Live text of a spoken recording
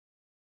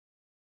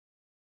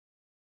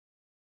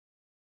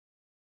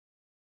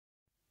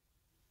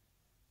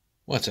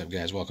What's up,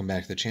 guys? Welcome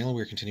back to the channel.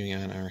 We're continuing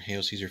on our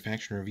Hail Caesar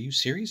faction review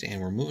series,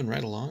 and we're moving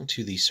right along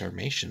to the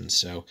Sarmatians,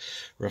 so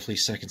roughly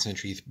 2nd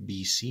century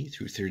BC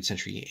through 3rd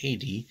century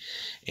AD.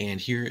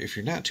 And here, if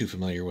you're not too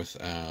familiar with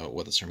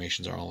what the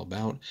Sarmatians are all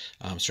about,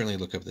 certainly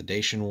look up the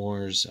Dacian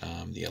Wars,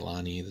 the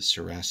Alani, the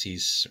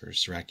Sirakis,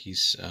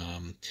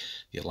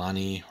 the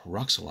Alani,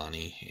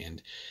 Roxolani,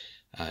 and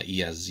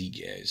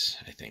Iaziges,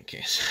 I think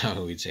is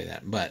how we'd say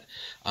that. But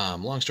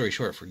long story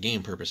short, for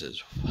game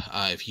purposes,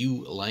 if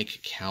you like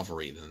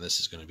cavalry, then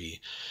this is going to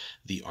be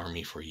the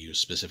army for you,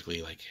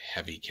 specifically like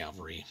heavy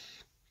cavalry.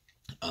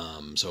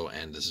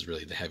 And this is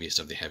really the heaviest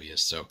of the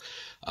heaviest. So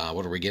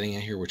what are we getting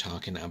at here? We're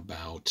talking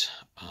about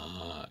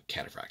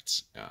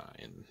cataphracts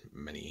in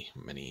many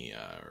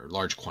or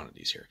large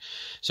quantities here.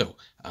 So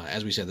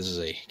as we said, this is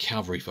a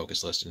cavalry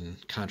focused list in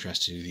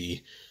contrast to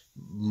the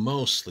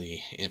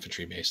mostly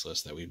infantry-based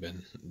list that we've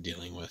been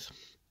dealing with.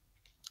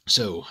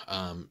 So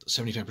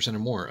 75% or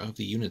more of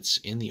the units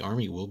in the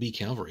army will be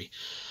cavalry,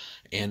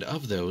 and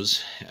of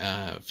those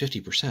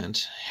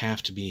 50%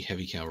 have to be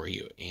heavy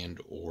cavalry and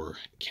or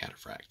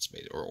cataphracts,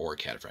 or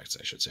cataphracts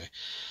I should say.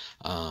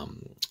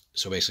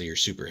 So basically your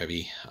super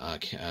heavy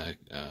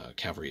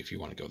cavalry if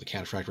you want to go the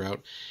cataphract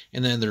route,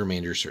 and then the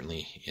remainder is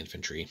certainly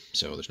infantry.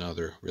 So there's no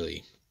other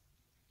really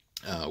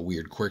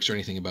weird quirks or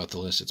anything about the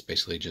list. It's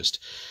basically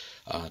just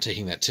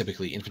taking that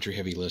typically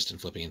infantry-heavy list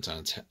and flipping it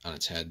on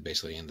its head,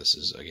 basically. And this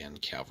is, again,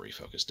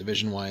 cavalry-focused.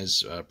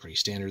 Division-wise, pretty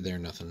standard there,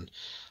 nothing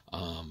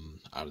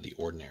out of the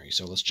ordinary.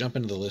 So let's jump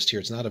into the list here.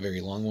 It's not a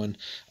very long one,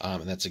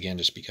 and that's, again,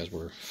 just because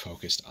we're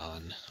focused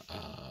on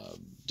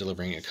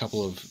delivering a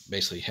couple of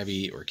basically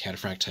heavy or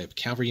cataphract-type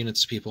cavalry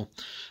units to people,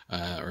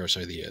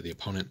 the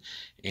opponent,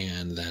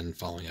 and then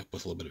following up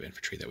with a little bit of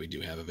infantry that we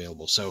do have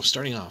available. So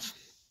starting off,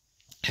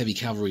 heavy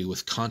cavalry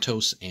with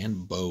contos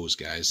and bows,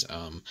 guys.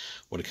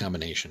 What a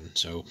combination.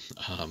 So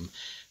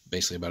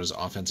basically about as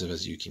offensive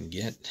as you can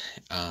get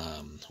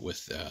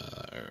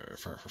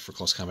for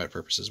close combat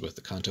purposes with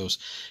the contos,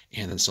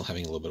 and then still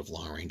having a little bit of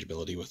long range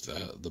ability with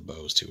the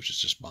bows too, which is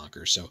just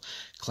bonkers. So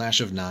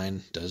Clash of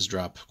 9 does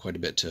drop quite a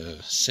bit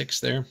to 6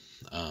 there.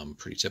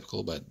 Pretty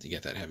typical, but you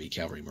get that heavy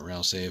cavalry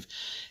morale save,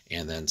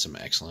 and then some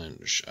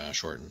excellent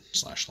short and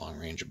 / long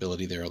range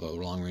ability there, although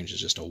the long range is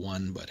just a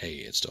 1, but hey,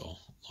 it's still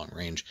long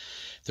range.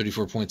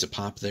 34 points a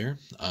pop there.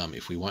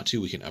 If we want to,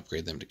 we can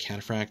upgrade them to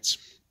cataphracts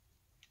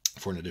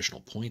for an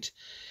additional point.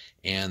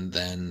 And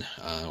then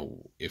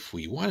if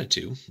we wanted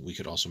to, we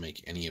could also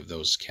make any of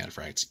those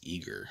cataphracts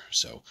eager,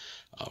 so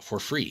for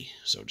free.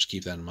 So just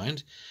keep that in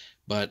mind.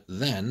 But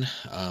then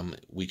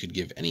we could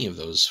give any of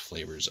those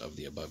flavors of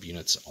the above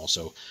units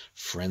also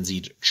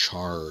frenzied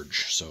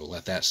charge. So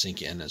let that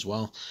sink in as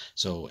well.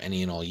 So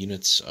any and all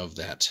units of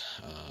that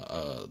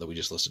that we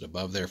just listed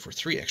above there for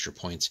 3 extra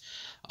points.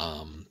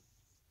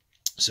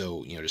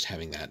 So, just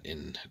having that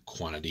in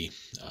quantity,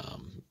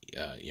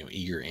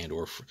 eager and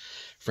or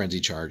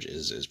frenzied charge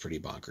is pretty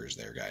bonkers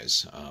there,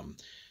 guys.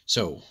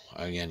 So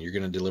again, you're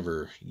going to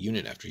deliver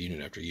unit after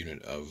unit after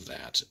unit of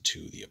that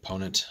to the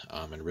opponent,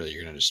 and really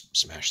you're going to just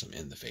smash them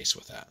in the face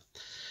with that.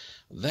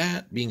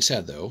 That being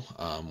said, though,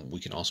 we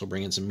can also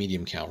bring in some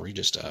medium cavalry,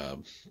 just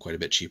quite a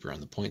bit cheaper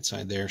on the point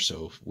side there.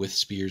 So with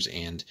spears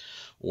and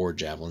or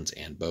javelins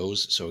and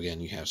bows. So again,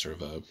 you have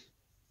sort of a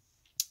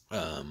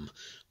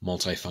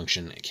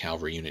multi-function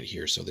cavalry unit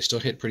here. So they still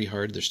hit pretty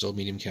hard. They're still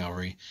medium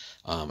cavalry.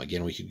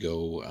 Again, we could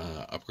go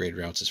upgrade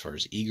routes as far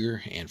as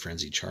eager and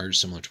frenzied charge,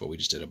 similar to what we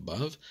just did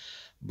above.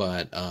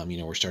 But,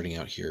 we're starting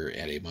out here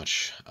at a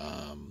much,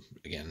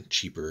 again,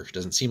 cheaper,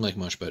 doesn't seem like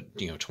much, but,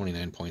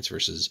 29 points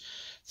versus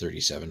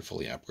 37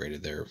 fully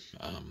upgraded there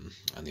on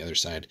the other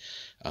side.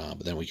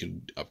 But then we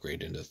could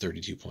upgrade into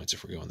 32 points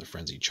if we're going the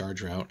frenzied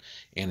charge route.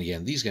 And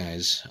again, these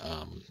guys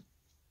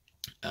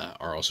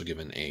are also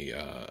given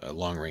a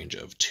long range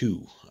of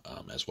 2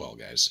 as well,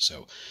 guys.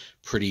 So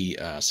pretty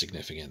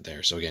significant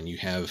there. So again, you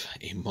have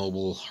a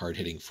mobile,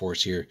 hard-hitting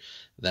force here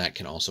that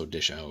can also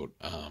dish out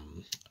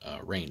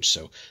range.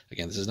 So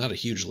again, this is not a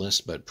huge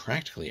list, but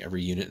practically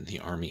every unit in the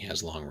army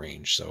has long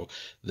range. So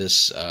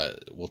this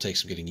will take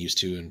some getting used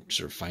to and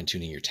sort of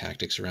fine-tuning your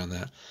tactics around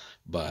that.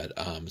 But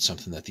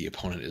something that the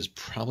opponent is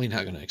probably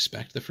not going to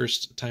expect the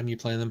first time you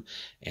play them,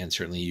 and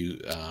certainly you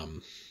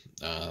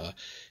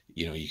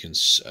you can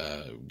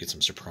get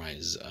some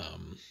surprise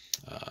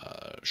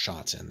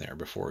shots in there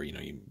before you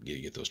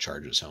get those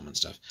charges home and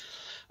stuff.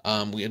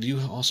 We do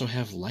also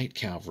have light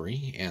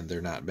cavalry, and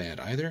they're not bad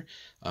either.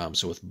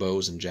 So with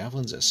bows and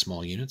javelins as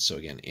small units. So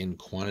again, in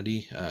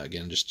quantity,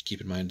 again, just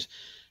keep in mind,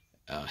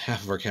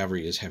 half of our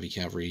cavalry is heavy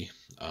cavalry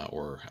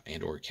or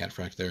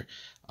cataphract there.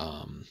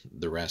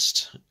 The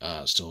rest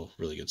still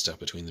really good stuff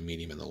between the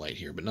medium and the light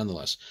here, but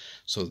nonetheless.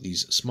 So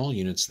these small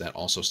units that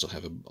also still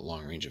have a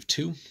long range of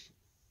 2.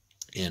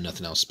 And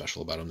nothing else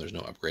special about them. There's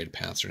no upgrade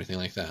paths or anything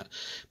like that.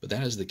 But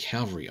that is the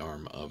cavalry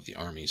arm of the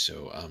army.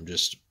 So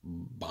just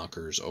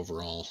bonkers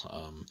overall.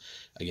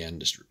 Again,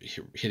 just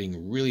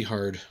hitting really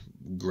hard,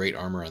 great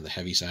armor on the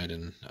heavy side,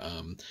 and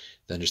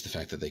then just the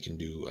fact that they can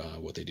do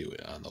what they do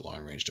on the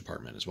long range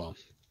department as well.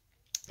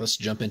 Let's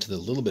jump into the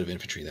little bit of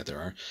infantry that there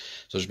are.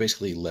 So there's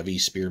basically levy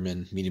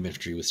spearmen, medium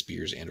infantry with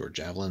spears and or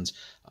javelins.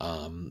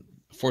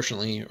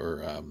 Fortunately,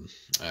 or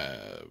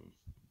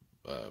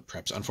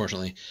perhaps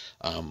unfortunately,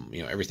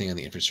 everything on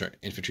the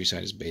infantry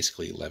side is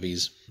basically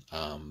levies,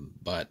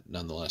 but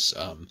nonetheless,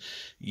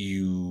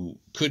 you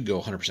could go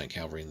 100%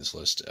 cavalry in this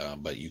list,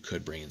 but you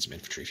could bring in some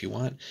infantry if you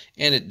want,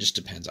 and it just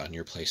depends on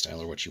your playstyle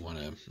or what you want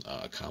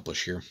to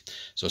accomplish here.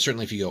 So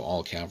certainly if you go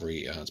all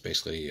cavalry, it's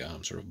basically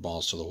sort of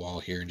balls to the wall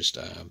here, and just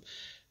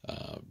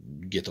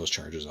get those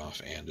charges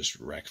off and just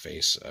wreck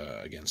face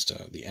against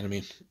the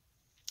enemy.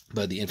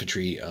 But the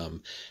infantry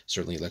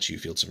certainly lets you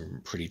field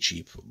some pretty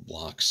cheap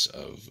blocks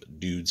of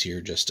dudes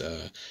here, just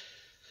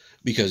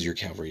because your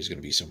cavalry is going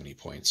to be so many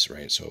points,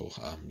 right? So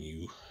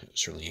you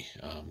certainly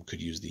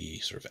could use the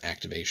sort of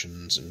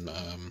activations and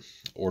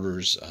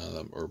orders,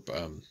 or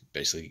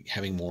basically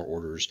having more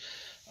orders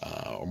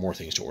or more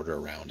things to order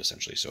around,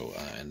 essentially. So,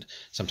 and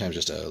sometimes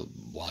just a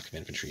block of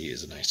infantry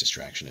is a nice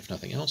distraction, if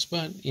nothing else.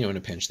 But in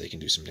a pinch, they can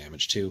do some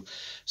damage too.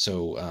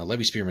 So,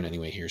 levy spearmen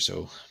anyway here.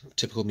 So,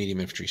 typical medium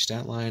infantry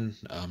stat line.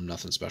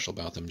 Nothing special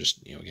about them.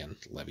 Just again,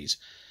 levies.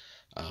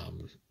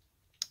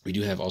 We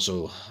do have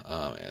also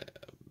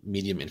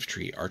medium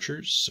infantry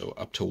archers, so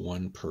up to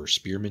 1 per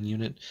spearman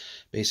unit,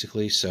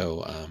 basically.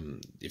 So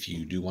if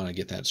you do want to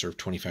get that sort of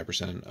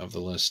 25% of the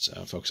list,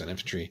 focus on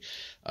infantry,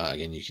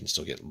 again, you can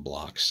still get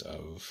blocks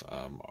of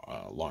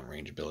long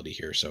range ability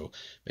here. So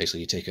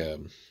basically you take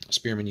a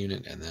spearman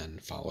unit and then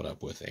follow it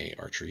up with a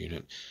archer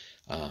unit,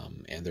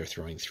 and they're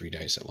throwing 3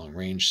 dice at long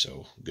range,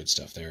 so good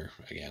stuff there,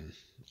 again,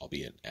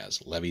 albeit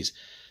as levies.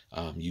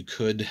 You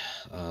could,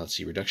 let's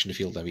see, reduction to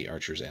field levy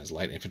archers as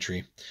light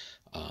infantry.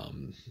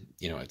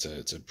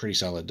 It's a pretty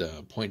solid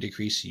point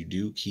decrease. You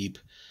do keep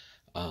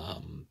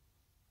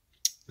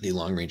the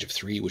long range of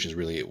 3, which is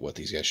really what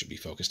these guys should be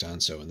focused on.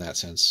 So in that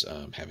sense,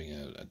 having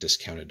a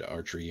discounted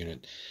archery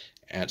unit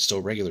at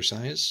still regular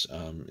size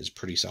is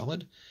pretty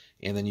solid.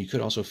 And then you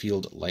could also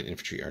field light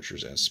infantry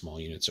archers as small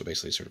units. So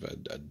basically sort of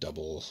a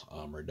double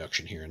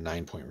reduction here, a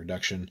 9-point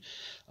reduction.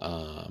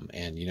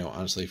 And,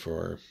 honestly,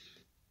 for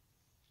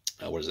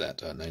what is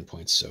that, 9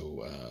 points,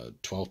 so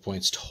 12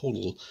 points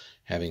total,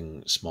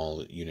 having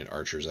small unit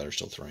archers that are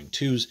still throwing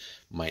 2s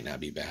might not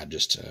be bad,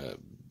 just to,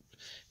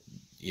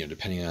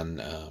 depending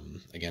on,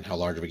 again, how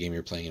large of a game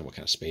you're playing and what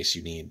kind of space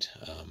you need,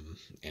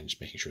 and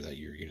just making sure that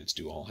your units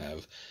do all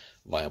have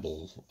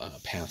viable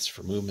paths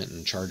for movement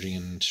and charging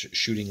and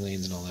shooting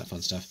lanes and all that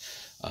fun stuff.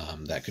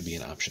 That could be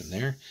an option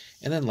there.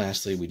 And then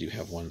lastly, we do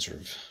have one sort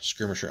of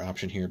skirmisher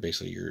option here,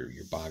 basically your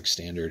bog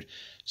standard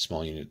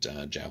small unit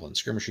javelin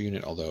skirmisher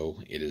unit, although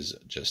it is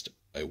just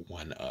a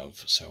 1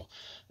 of. So,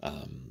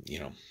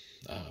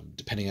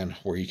 depending on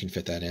where you can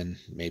fit that in,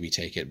 maybe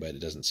take it, but it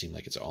doesn't seem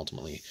like it's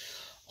ultimately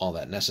all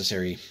that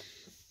necessary.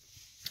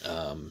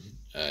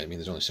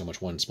 There's only so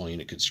much one small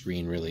unit could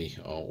screen, really,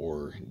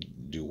 or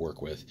do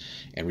work with,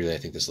 and really, I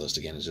think this list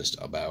again is just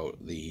about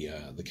the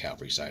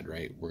cavalry side,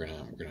 right? We're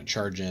gonna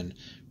charge in,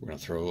 we're gonna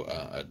throw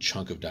a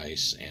chunk of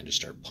dice and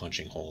just start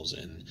punching holes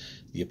in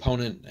the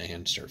opponent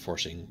and start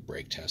forcing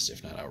break tests,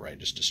 if not outright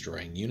just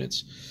destroying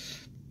units.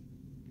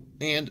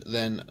 And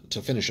then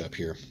to finish up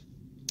here,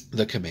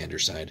 the commander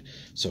side.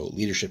 So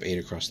leadership 8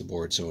 across the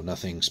board, so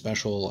nothing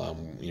special.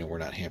 We're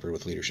not hampered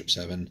with leadership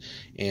 7,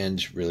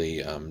 and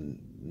really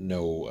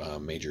no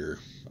major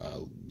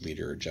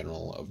leader or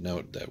general of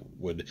note that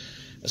would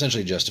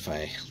essentially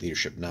justify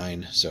leadership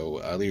 9. So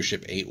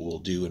leadership 8 will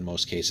do in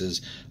most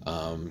cases.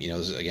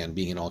 This is, again,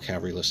 being an all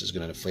cavalry list is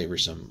going to favor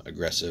some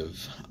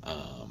aggressive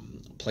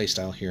play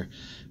style here,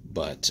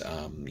 but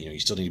you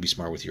still need to be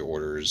smart with your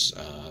orders,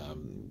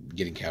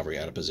 getting cavalry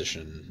out of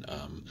position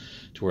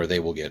to where they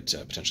will get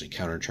potentially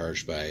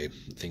countercharged by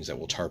things that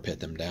will tar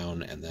pit them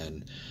down, and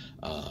then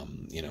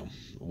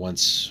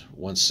once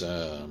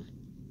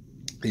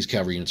these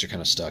cavalry units are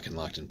kind of stuck and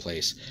locked in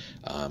place,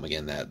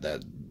 again,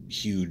 that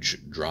huge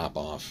drop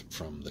off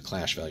from the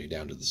clash value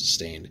down to the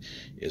sustained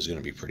is going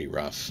to be pretty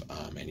rough,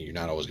 and you're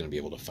not always going to be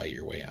able to fight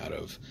your way out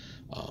of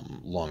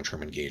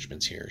long-term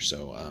engagements here.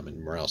 So and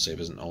morale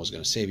save isn't always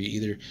going to save you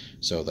either,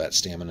 so that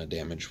stamina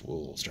damage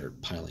will start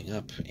piling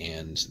up,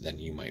 and then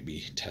you might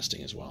be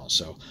testing as well.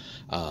 So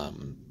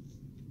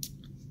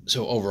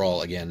so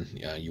overall, again,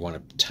 you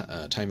want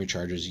to time your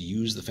charges,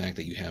 use the fact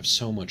that you have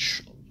so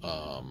much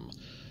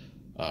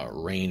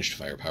ranged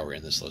firepower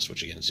in this list,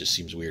 which again just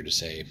seems weird to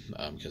say,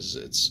 because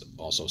it's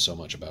also so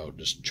much about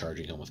just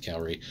charging home with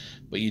cavalry,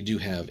 but you do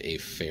have a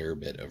fair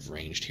bit of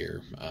ranged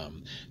here.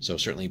 So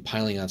certainly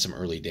piling on some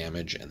early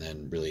damage, and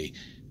then really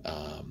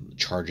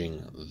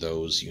charging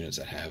those units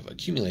that have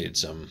accumulated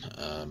some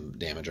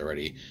damage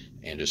already,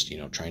 and just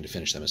trying to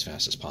finish them as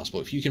fast as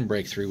possible. If you can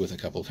break through with a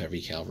couple of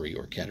heavy cavalry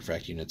or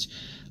cataphract units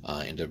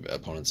into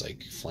opponents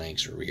like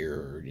flanks or rear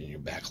or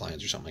back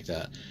lines or something like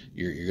that,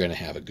 you're going to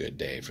have a good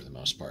day for the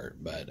most part.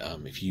 But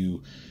if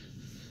you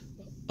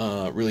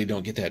really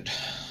don't get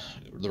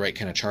the right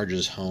kind of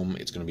charges home,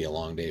 it's going to be a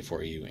long day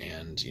for you.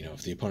 And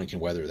if the opponent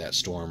can weather that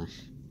storm,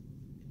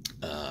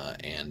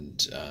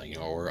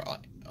 or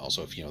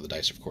also, if the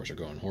dice, of course, are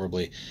going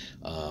horribly,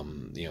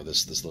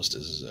 this list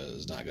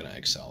is not going to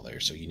excel there.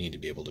 So you need to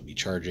be able to be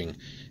charging,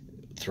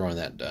 throwing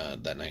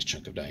that nice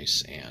chunk of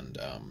dice, and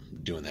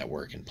doing that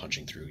work and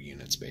punching through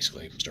units.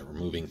 Basically, start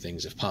removing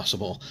things if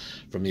possible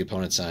from the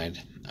opponent's side,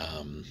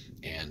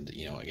 and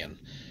again,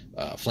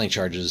 flank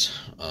charges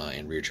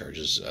and rear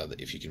charges,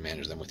 if you can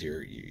manage them with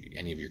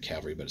any of your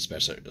cavalry, but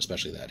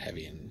especially that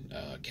heavy and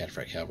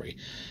cataphract cavalry,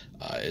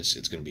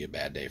 it's going to be a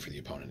bad day for the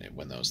opponent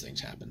when those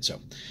things happen. So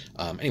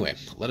anyway,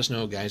 let us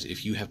know, guys,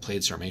 if you have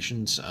played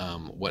Sarmatians.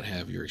 What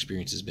have your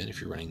experiences been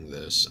if you're running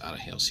this out of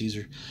Hail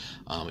Caesar?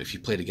 If you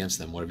played against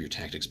them, what have your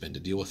tactics been to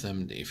deal with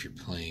them? If you're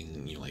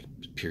playing like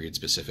period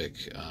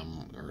specific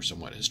or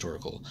somewhat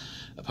historical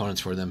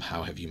opponents for them,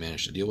 how have you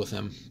managed to deal with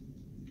them?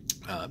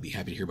 Be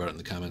happy to hear about it in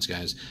the comments,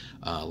 guys.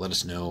 Let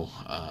us know,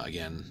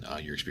 again,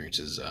 your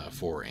experiences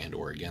for and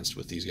or against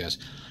with these guys.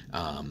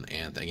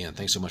 And again,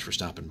 thanks so much for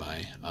stopping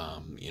by.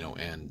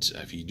 And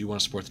if you do want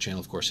to support the channel,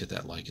 of course, hit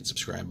that like and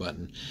subscribe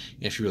button.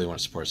 And if you really want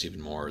to support us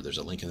even more, there's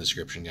a link in the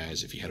description,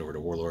 guys. If you head over to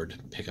Warlord,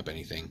 pick up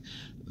anything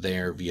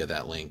there via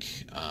that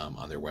link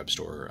on their web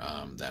store.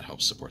 That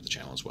helps support the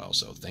channel as well.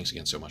 So thanks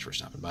again so much for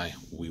stopping by.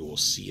 We will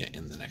see you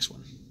in the next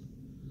one.